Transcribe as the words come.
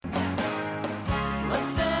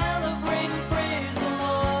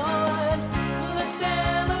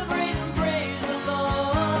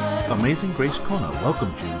Amazing Grace Kona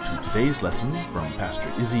welcomes you to today's lesson from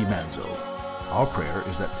Pastor Izzy Manzo. Our prayer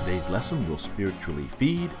is that today's lesson will spiritually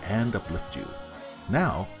feed and uplift you.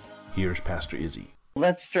 Now, here's Pastor Izzy.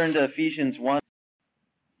 Let's turn to Ephesians 1.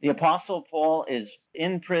 The Apostle Paul is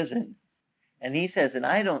in prison, and he says, and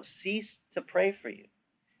I don't cease to pray for you.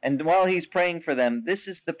 And while he's praying for them, this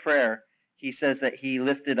is the prayer he says that he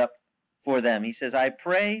lifted up for them. He says, I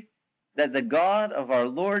pray that the God of our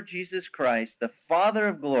Lord Jesus Christ, the Father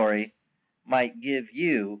of glory, might give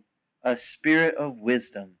you a spirit of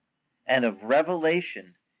wisdom and of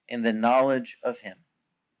revelation in the knowledge of him.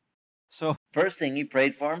 So, first thing he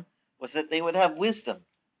prayed for him was that they would have wisdom.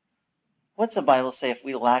 What's the Bible say? If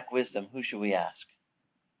we lack wisdom, who should we ask?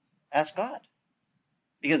 Ask God.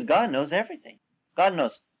 Because God knows everything. God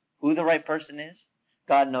knows who the right person is.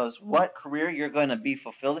 God knows what career you're going to be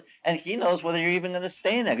fulfilled in. And he knows whether you're even going to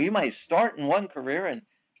stay in that. You might start in one career and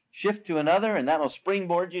shift to another, and that'll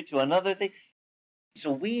springboard you to another thing.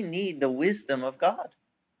 So we need the wisdom of God.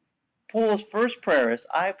 Paul's first prayer is,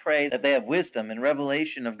 I pray that they have wisdom and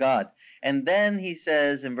revelation of God. And then he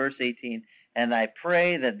says in verse 18, and I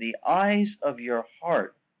pray that the eyes of your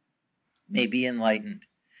heart may be enlightened,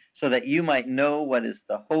 so that you might know what is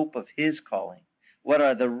the hope of his calling, what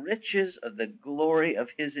are the riches of the glory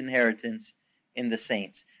of his inheritance in the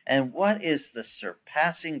saints, and what is the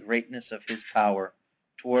surpassing greatness of his power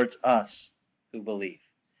towards us who believe.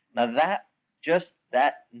 Now that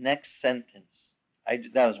next sentence,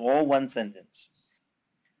 that was all one sentence.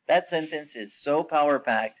 That sentence is so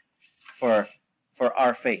power-packed for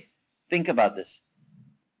our faith. Think about this.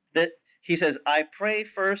 That he says, I pray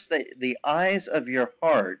first that the eyes of your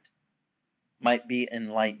heart might be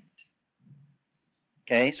enlightened.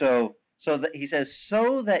 Okay, so that he says,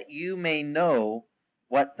 so that you may know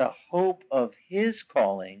what the hope of his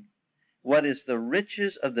calling, what is the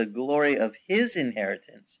riches of the glory of his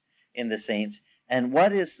inheritance in the saints, and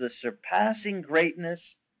what is the surpassing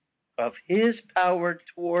greatness of his power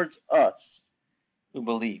towards us who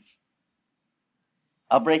believe.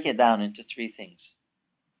 I'll break it down into three things.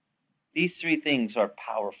 These three things are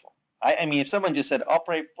powerful. I mean, if someone just said, I'll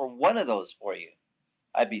pray for one of those for you,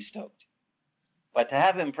 I'd be stoked. But to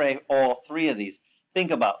have him pray all three of these,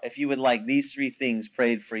 think about if you would like these three things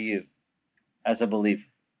prayed for you as a believer.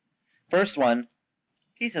 First one,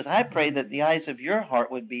 he says, I pray that the eyes of your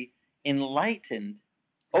heart would be enlightened,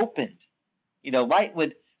 opened. You know,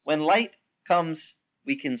 when light comes,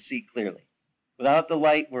 we can see clearly. Without the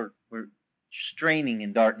light, we're straining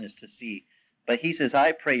in darkness to see. But he says,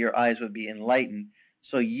 I pray your eyes would be enlightened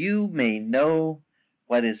so you may know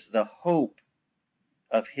what is the hope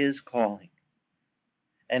of his calling.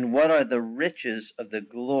 And what are the riches of the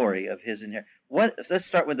glory of his inheritance? Let's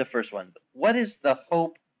start with the first one. What is the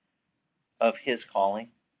hope of his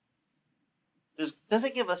calling? Does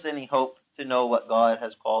it give us any hope to know what God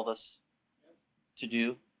has called us to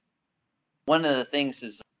do? One of the things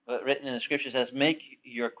is written in the scripture says, make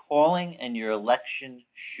your calling and your election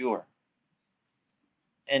sure.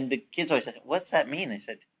 And the kids always said, what's that mean? I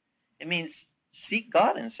said, it means seek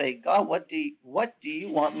God and say, God, what do you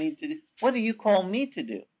want me to do? What do you call me to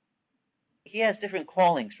do? He has different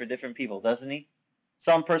callings for different people, doesn't he?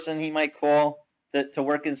 Some person he might call to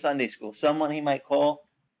work in Sunday school. Someone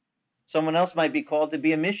else might be called to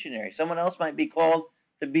be a missionary. Someone else might be called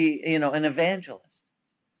to be, an evangelist.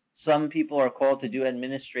 Some people are called to do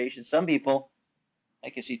administration. Some people, I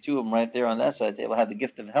can see two of them right there on that side, they will have the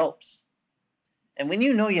gift of helps. And when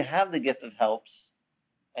you know you have the gift of helps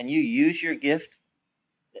and you use your gift,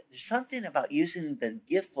 there's something about using the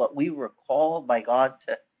gift what we were called by God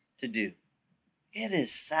to do. It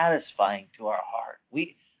is satisfying to our heart.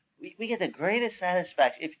 We get the greatest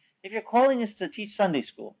satisfaction. If your calling is to teach Sunday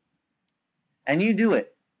school and you do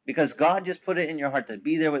it because God just put it in your heart to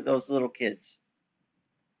be there with those little kids,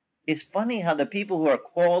 it's funny how the people who are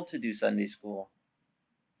called to do Sunday school,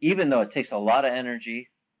 even though it takes a lot of energy,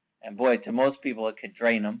 and boy, to most people it could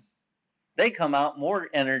drain them, they come out more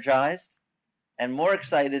energized and more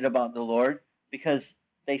excited about the Lord because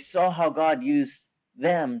they saw how God used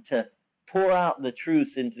them to pour out the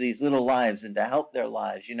truth into these little lives and to help their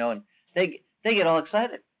lives, and they get all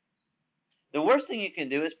excited. The worst thing you can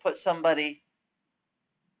do is put somebody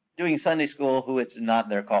doing Sunday school who it's not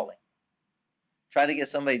their calling. Try to get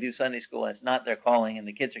somebody to do Sunday school and it's not their calling, and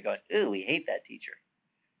the kids are going, ooh, we hate that teacher.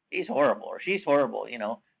 He's horrible, or she's horrible,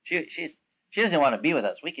 She doesn't want to be with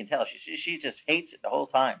us. We can tell. She just hates it the whole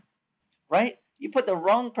time. Right? You put the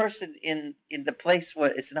wrong person in the place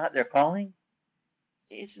where it's not their calling,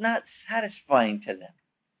 it's not satisfying to them.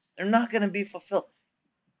 They're not going to be fulfilled.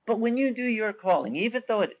 But when you do your calling, even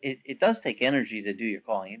though it does take energy to do your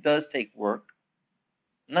calling, it does take work.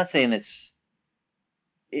 I'm not saying but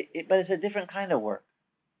it's a different kind of work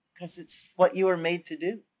because it's what you are made to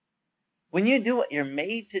do. When you do what you're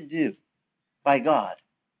made to do by God,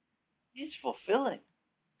 it's fulfilling.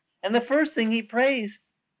 And the first thing he prays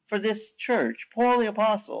for this church, Paul the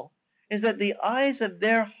Apostle, is that the eyes of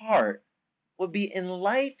their heart would be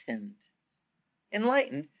enlightened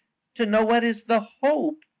to know what is the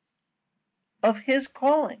hope of his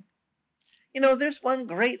calling. You know, there's one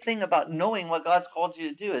great thing about knowing what God's called you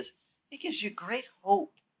to do is it gives you great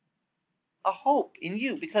hope. A hope in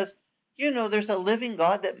you because you know there's a living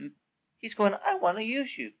God that he's going, I want to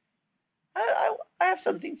use you. I have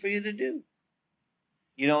something for you to do.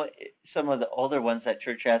 You know, some of the older ones at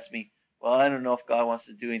church ask me, well, I don't know if God wants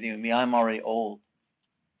to do anything with me. I'm already old.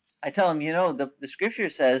 I tell them, you know, the scripture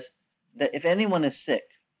says that if anyone is sick,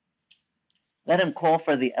 let him call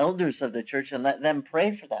for the elders of the church and let them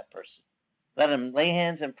pray for that person. Let them lay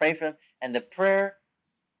hands and pray for them. And the prayer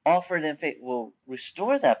offered in faith will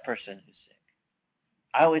restore that person who's sick.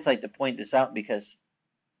 I always like to point this out because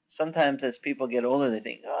sometimes as people get older, they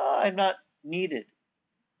think, oh, I'm not needed.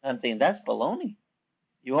 I'm thinking, that's baloney.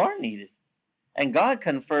 You are needed. And God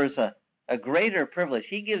confers a greater privilege.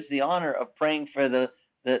 He gives the honor of praying for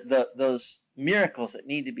those miracles that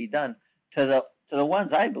need to be done to the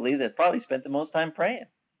ones I believe that probably spent the most time praying.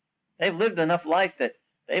 They've lived enough life that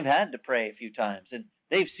they've had to pray a few times. And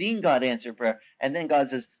they've seen God answer prayer. And then God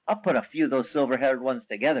says, I'll put a few of those silver-haired ones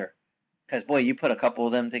together. Because, boy, you put a couple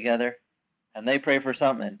of them together, and they pray for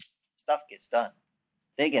something, and stuff gets done.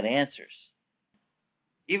 They get answers.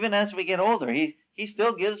 Even as we get older, he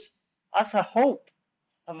still gives us a hope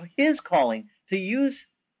of his calling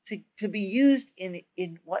to be used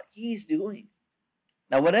in what he's doing.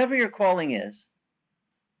 Now, whatever your calling is,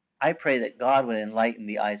 I pray that God would enlighten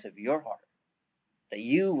the eyes of your heart, that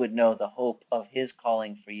you would know the hope of his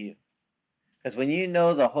calling for you. Because when you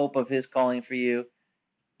know the hope of his calling for you,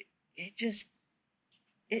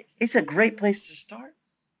 it's a great place to start.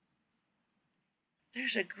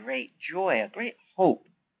 There's a great joy, a great hope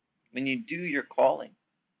when you do your calling.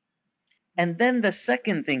 And then the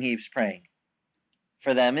second thing he's praying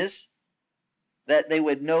for them is that they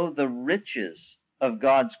would know the riches of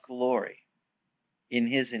God's glory in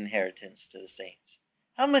his inheritance to the saints.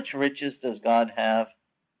 How much riches does God have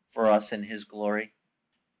for us in his glory?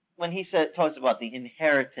 When he talks about the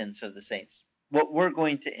inheritance of the saints, what we're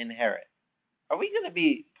going to inherit, are we going to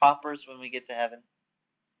be paupers when we get to heaven?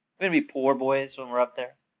 We're going to be poor boys when we're up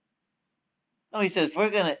there? No, he says we're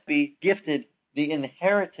going to be gifted the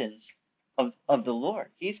inheritance of the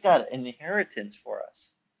Lord. He's got an inheritance for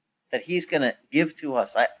us that he's going to give to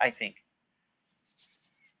us, I think.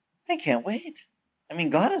 I can't wait. I mean,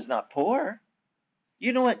 God is not poor.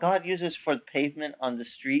 You know what God uses for the pavement on the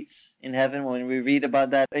streets in heaven when we read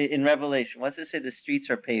about that in Revelation? What's it say the streets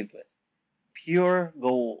are paved with? Pure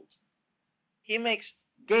gold. He makes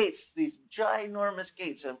gates, these ginormous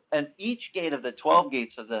gates, and each gate of the 12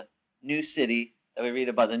 gates of the new city that we read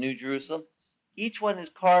about, the New Jerusalem, each one is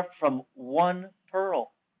carved from one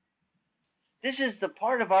pearl. This is the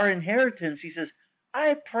part of our inheritance. He says,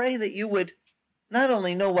 I pray that you would not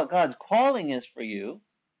only know what God's calling is for you,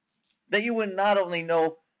 that you would not only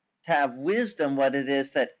know to have wisdom what it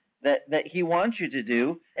is that he wants you to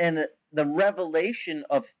do, and the revelation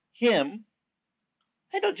of him.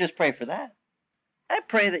 I don't just pray for that. I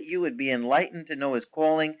pray that you would be enlightened to know his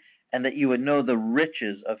calling and that you would know the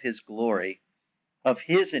riches of his glory, of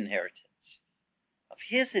his inheritance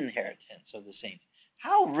of the saints.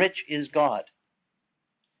 How rich is God?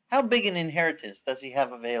 How big an inheritance does he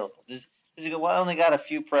have available? Does he go, well, I only got a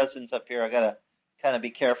few presents up here. I got to kind of be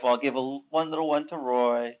careful. I'll give one little one to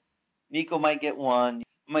Roy. Nico might get one.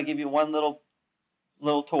 I might give you one little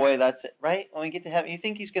toy. That's it, right? When we get to heaven, you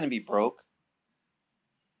think he's going to be broke?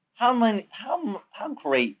 How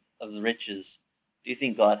great of the riches do you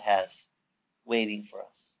think God has waiting for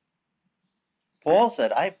us? Paul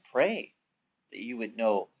said, I pray that you would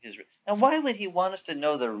know his riches. Now, why would he want us to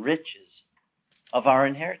know the riches of our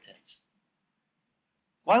inheritance?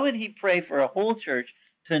 Why would he pray for a whole church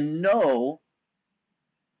to know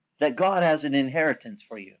that God has an inheritance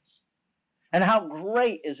for you? And how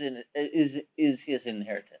great is his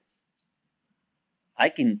inheritance? I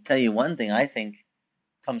can tell you one thing I think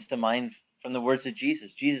comes to mind from the words of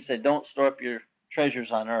Jesus. Jesus said, don't store up your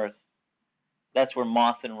treasures on earth. That's where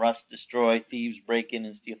moth and rust destroy, thieves break in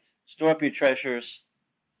and steal. Store up your treasures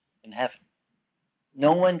in heaven.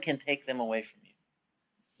 No one can take them away from you.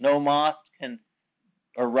 No moth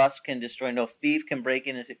or rust can destroy. No thief can break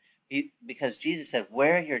in and steal. Because Jesus said,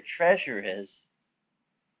 where your treasure is,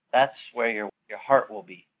 that's where your heart will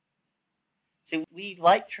be. See, we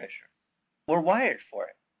like treasure. We're wired for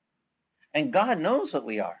it. And God knows what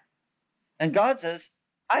we are. And God says,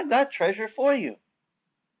 I've got treasure for you.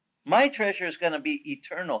 My treasure is going to be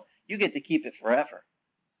eternal. You get to keep it forever.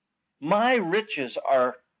 My riches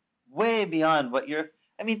are way beyond what you're...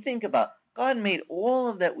 think about it. God made all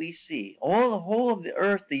of that we see, all the whole of the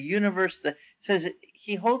earth, the universe. Says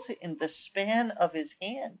he holds it in the span of his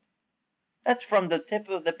hand. That's from the tip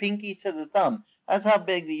of the pinky to the thumb. That's how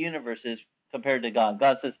big the universe is compared to God.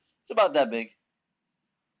 God says, it's about that big.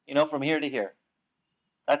 From here to here.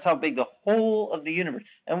 That's how big the whole of the universe.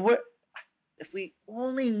 And if we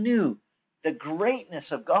only knew the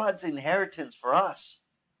greatness of God's inheritance for us,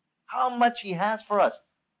 how much he has for us,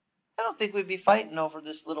 I don't think we'd be fighting over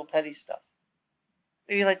this little petty stuff.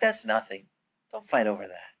 We'd be like, that's nothing. Don't fight over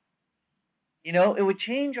that. It would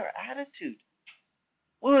change our attitude.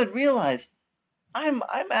 We would realize I'm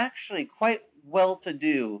actually quite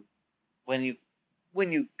well-to-do when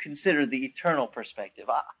you consider the eternal perspective.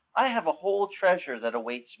 I have a whole treasure that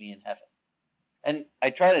awaits me in heaven. And I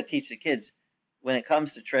try to teach the kids, when it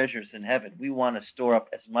comes to treasures in heaven, we want to store up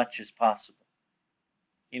as much as possible.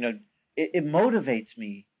 It motivates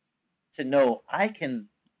me to know I can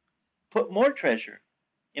put more treasure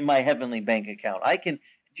in my heavenly bank account.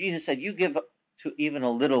 Jesus said, you give to even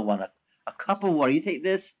a little one, a cup of water. You take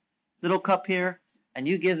this little cup here, and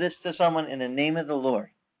you give this to someone in the name of the Lord.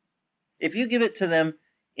 If you give it to them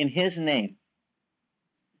in his name,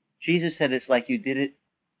 Jesus said it's like you did it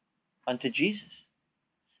unto Jesus.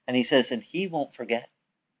 And he says, and he won't forget.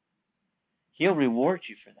 He'll reward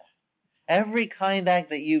you for that. Every kind act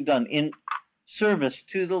that you've done in service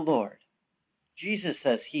to the Lord, Jesus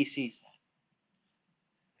says he sees that.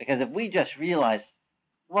 Because if we just realize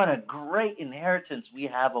what a great inheritance we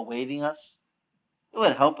have awaiting us, it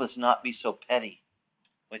would help us not be so petty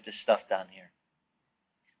with the stuff down here.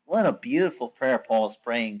 What a beautiful prayer Paul's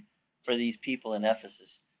praying for these people in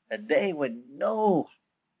Ephesus, that they would know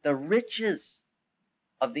the riches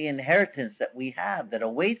of the inheritance that we have that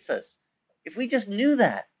awaits us. If we just knew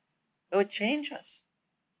that, it would change us.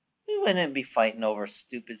 We wouldn't be fighting over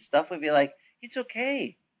stupid stuff. We'd be like, it's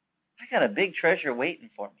okay. I got a big treasure waiting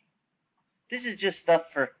for me. This is just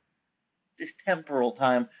stuff for this temporal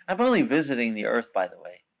time. I'm only visiting the earth, by the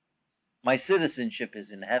way. My citizenship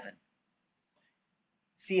is in heaven.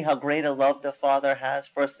 See how great a love the Father has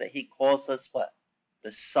for us, that he calls us what?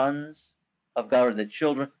 The sons of God, or the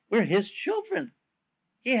children. We're his children.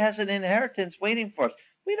 He has an inheritance waiting for us.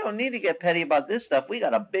 We don't need to get petty about this stuff. We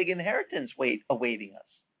got a big inheritance awaiting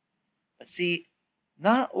us. But see,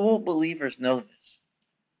 not all believers know this.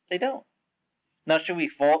 They don't. Now, should we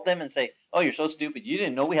fault them and say, oh, you're so stupid, you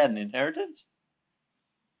didn't know we had an inheritance?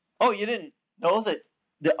 Oh, you didn't know that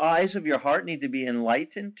the eyes of your heart need to be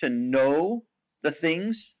enlightened to know the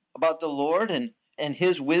things about the Lord and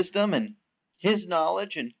his wisdom and his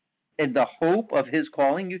knowledge and the hope of his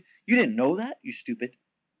calling? You didn't know that, you stupid.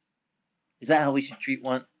 Is that how we should treat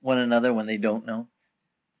one another when they don't know?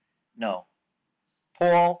 No.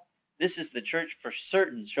 Paul, this is the church for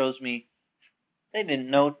certain, shows me they didn't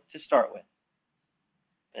know to start with.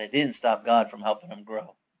 But it didn't stop God from helping them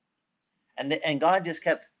grow. And God just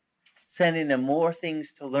kept sending them more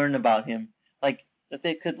things to learn about him, like that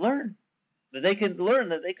they could learn. That they could learn,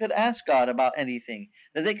 that they could ask God about anything.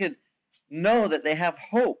 That they could know that they have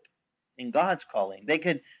hope in God's calling. They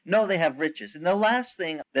could know they have riches. And the last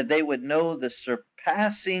thing, that they would know the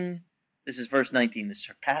surpassing, this is verse 19, the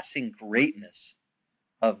surpassing greatness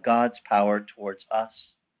of God's power towards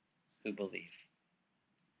us who believe.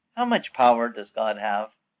 How much power does God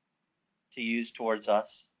have to use towards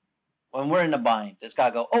us? When we're in a bind, does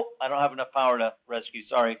God go, oh, I don't have enough power to rescue.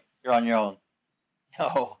 Sorry, you're on your own.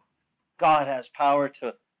 No. God has power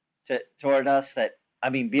toward us that,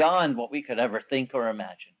 beyond what we could ever think or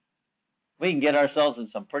imagine. We can get ourselves in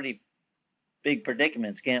some pretty big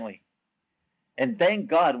predicaments, can't we? And thank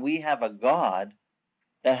God we have a God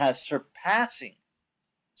that has surpassing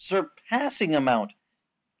amount.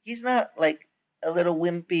 He's not like a little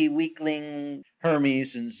wimpy weakling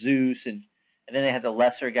Hermes and Zeus, and then they had the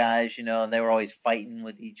lesser guys, and they were always fighting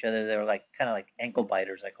with each other. They were kind of like ankle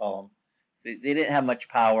biters, I call them. They didn't have much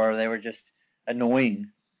power. They were just annoying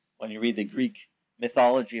when you read the Greek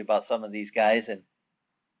mythology about some of these guys. And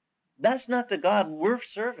that's not the God we're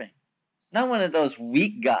serving. Not one of those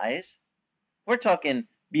weak guys. We're talking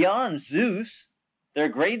beyond Zeus, their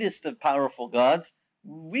greatest of powerful gods.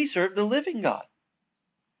 We serve the living God.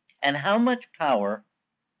 And how much power,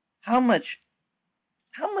 how much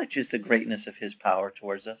is the greatness of his power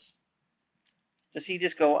towards us? Does he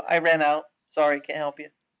just go, I ran out, sorry, can't help you?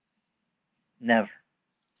 Never.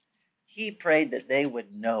 He prayed that they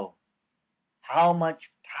would know how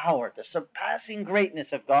much power, the surpassing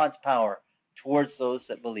greatness of God's power towards those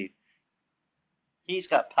that believe. He's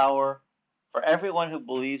got power for everyone who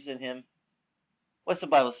believes in him. What's the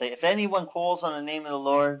Bible say? If anyone calls on the name of the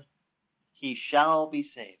Lord, he shall be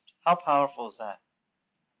saved. How powerful is that?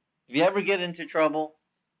 If you ever get into trouble,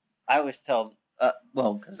 I always tell,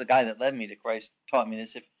 because the guy that led me to Christ taught me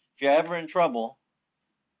this, if you're ever in trouble,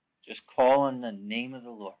 just call on the name of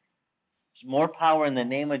the Lord. There's more power in the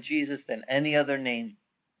name of Jesus than any other name.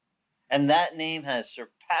 And that name has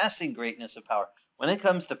surpassing greatness of power. When it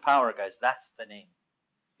comes to power, guys, that's the name.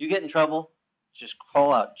 You get in trouble, just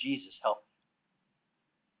call out, Jesus, help.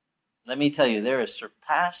 Let me tell you, there is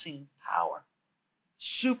surpassing power,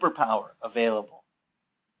 superpower available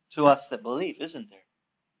to us that believe, isn't there?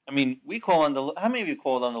 I mean, we call on how many of you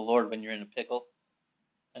called on the Lord when you're in a pickle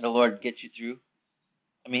and the Lord gets you through?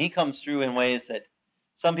 I mean, he comes through in ways that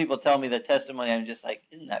some people tell me the testimony, I'm just like,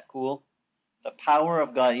 isn't that cool? The power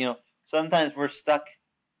of God. Sometimes we're stuck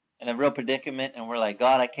in a real predicament and we're like,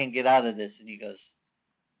 God, I can't get out of this. And he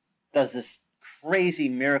does this crazy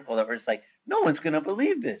miracle that we're just like, no one's going to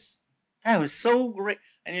believe this. That was so great.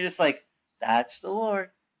 And you're just like, that's the Lord.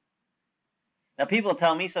 Now, people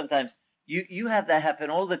tell me sometimes, you have that happen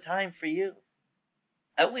all the time for you.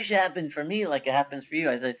 I wish it happened for me like it happens for you.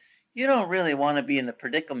 I said, you don't really want to be in the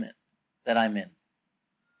predicament that I'm in.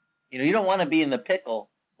 You don't want to be in the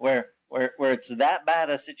pickle where it's that bad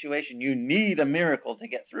a situation. You need a miracle to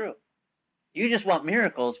get through. You just want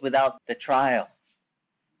miracles without the trial.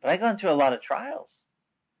 But I got into a lot of trials.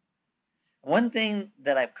 One thing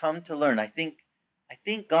that I've come to learn, I think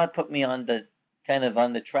God put me on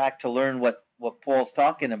the track to learn what Paul's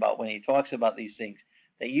talking about when he talks about these things,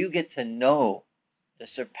 that you get to know the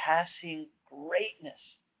surpassing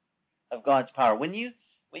greatness of God's power. When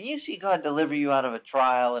you see God deliver you out of a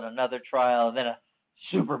trial and another trial and then a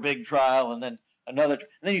super big trial and then another, and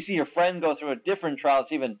then you see your friend go through a different trial,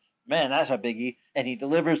 it's even, man, that's a biggie, and he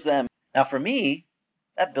delivers them. Now for me,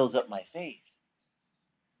 that builds up my faith.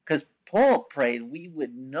 Because Paul prayed we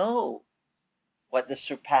would know what the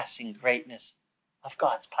surpassing greatness of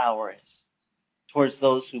God's power is towards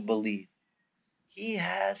those who believe. He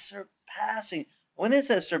has surpassing. When it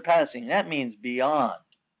says surpassing, that means beyond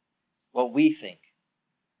what we think.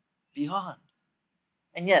 Beyond.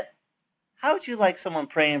 And yet, how would you like someone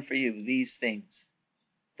praying for you these things?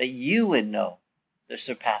 That you would know the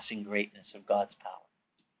surpassing greatness of God's power.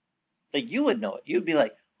 That you would know it. You'd be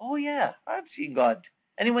like, oh yeah, I've seen God.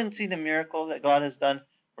 Anyone seen a miracle that God has done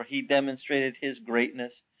where he demonstrated his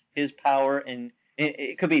greatness, his power, and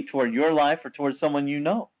it could be toward your life or toward someone you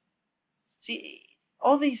know. See,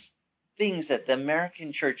 all these things that the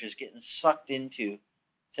American church is getting sucked into,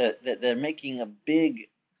 that they're making a big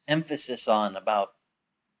emphasis on about,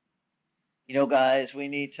 guys, we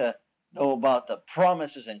need to know about the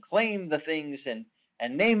promises and claim the things and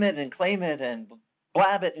name it and claim it and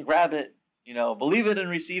blab it and grab it, believe it and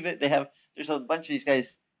receive it. There's a bunch of these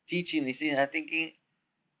guys teaching these things, and I'm thinking,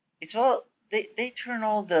 it's all, they turn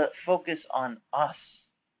all the focus on us,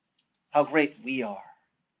 how great we are,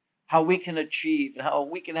 how we can achieve, and how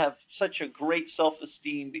we can have such a great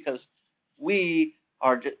self-esteem because we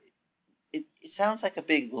are, it sounds like a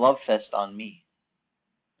big love fest on me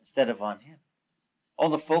instead of on him. All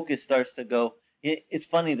the focus starts to go, it's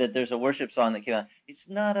funny that there's a worship song that came out. It's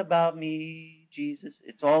not about me, Jesus.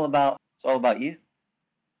 It's all about you.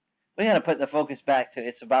 We got to put the focus back to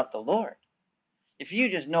it's about the Lord. If you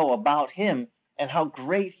just know about him and how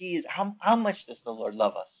great he is, how much does the Lord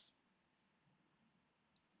love us?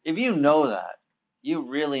 If you know that, you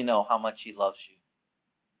really know how much he loves you.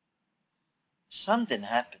 Something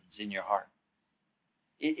happens in your heart.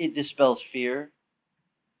 It dispels fear,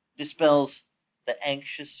 dispels the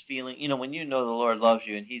anxious feeling. When you know the Lord loves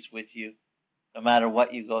you and he's with you, no matter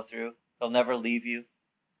what you go through, he'll never leave you.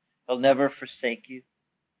 He'll never forsake you.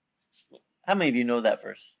 How many of you know that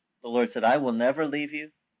verse? The Lord said, I will never leave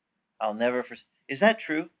you. I'll never forsake. Is that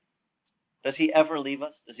true? Does he ever leave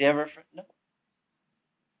us? Does he ever? No.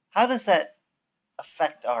 How does that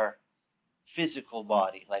affect our physical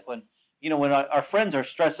body? Like when our friends are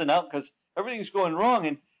stressing out because everything's going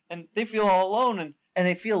wrong and they feel all alone and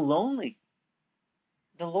they feel lonely.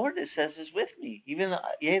 The Lord, it says, is with me. Even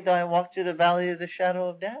though I walk through the valley of the shadow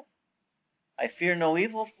of death, I fear no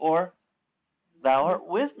evil, for thou art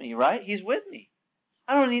with me, right? He's with me.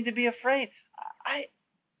 I don't need to be afraid.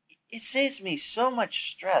 It saves me so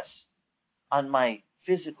much stress on my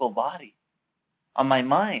physical body, on my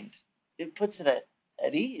mind. It puts it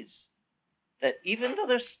at ease. That even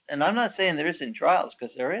though and I'm not saying there isn't trials,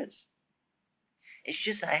 because there is. It's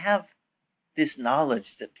just I have this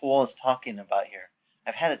knowledge that Paul is talking about here. I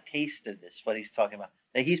I've had a taste of this, what he's talking about.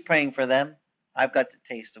 That he's praying for them, I've got the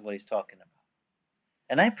taste of what he's talking about.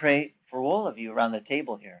 And I pray for all of you around the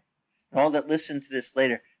table here, and all that listen to this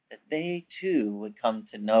later, that they too would come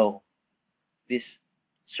to know this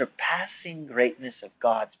surpassing greatness of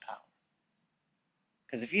God's power.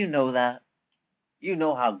 Because if you know that, you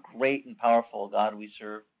know how great and powerful God we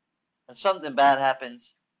serve. When something bad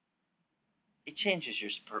happens, it changes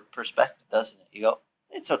your perspective, doesn't it? You go,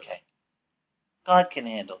 it's okay. God can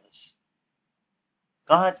handle this.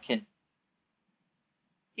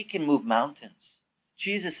 He can move mountains.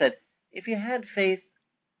 Jesus said, if you had faith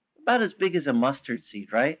about as big as a mustard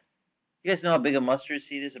seed, right? You guys know how big a mustard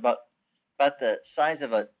seed is? About the size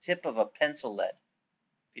of a tip of a pencil lead.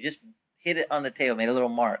 You just hit it on the table, made a little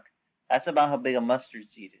mark. That's about how big a mustard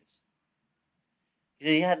seed is. He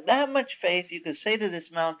said, you had that much faith, you could say to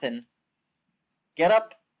this mountain, get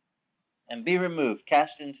up and be removed,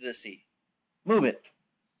 cast into the sea. Move it,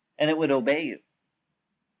 and it would obey you.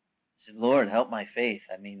 He said, Lord, help my faith.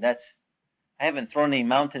 I mean, I haven't thrown any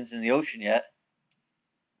mountains in the ocean yet,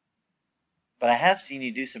 but I have seen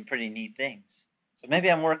you do some pretty neat things. So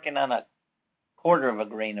maybe I'm working on a quarter of a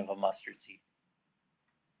grain of a mustard seed.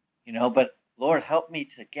 But Lord, help me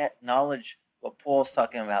to get knowledge what Paul's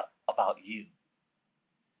talking about you.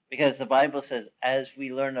 Because the Bible says, as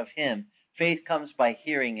we learn of him, faith comes by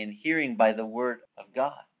hearing, and hearing by the word of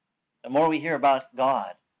God. The more we hear about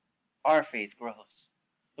God, our faith grows.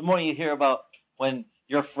 The more you hear about when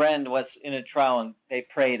your friend was in a trial and they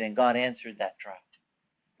prayed and God answered that trial.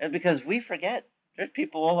 And because we forget, there's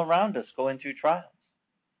people all around us going through trials.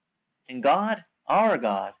 And God, our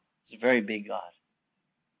God, is a very big God.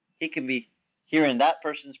 He can be hearing that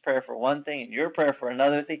person's prayer for one thing and your prayer for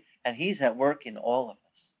another thing, and he's at work in all of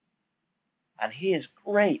us. And he is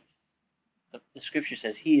great. The scripture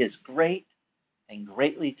says he is great and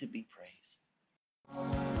greatly to be praised.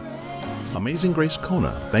 Amazing Grace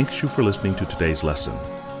Kona thanks you for listening to today's lesson.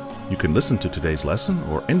 You can listen to today's lesson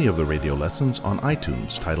or any of the radio lessons on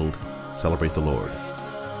iTunes titled Celebrate the Lord.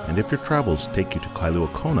 And if your travels take you to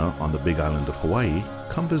Kailua Kona on the Big Island of Hawaii,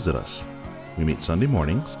 come visit us. We meet Sunday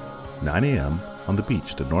mornings, 9 a.m. on the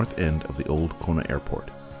beach at the north end of the old Kona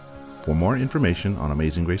Airport. For more information on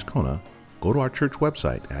Amazing Grace Kona, go to our church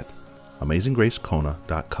website at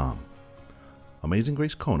amazinggracekona.com. Amazing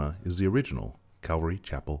Grace Kona is the original Calvary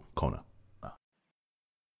Chapel Kona.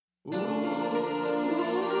 In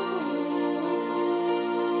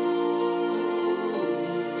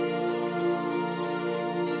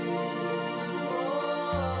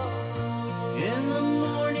the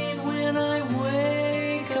morning when I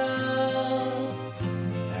wake up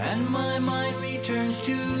and my mind returns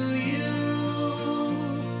to you,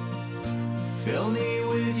 fill me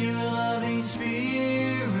with your loving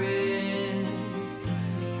spirit,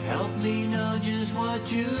 help me know just what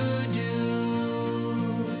to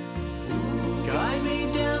do, guide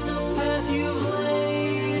me down the path you've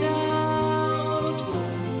laid out,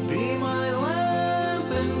 be my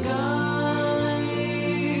lamp and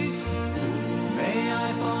guide, may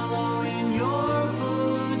I follow in your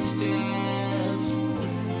footsteps,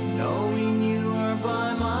 knowing you are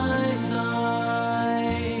by my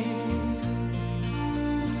side.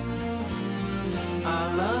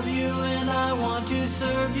 I love you and I want to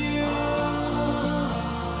serve you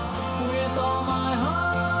with all my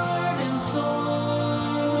heart and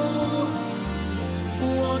soul.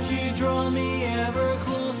 Won't you draw me ever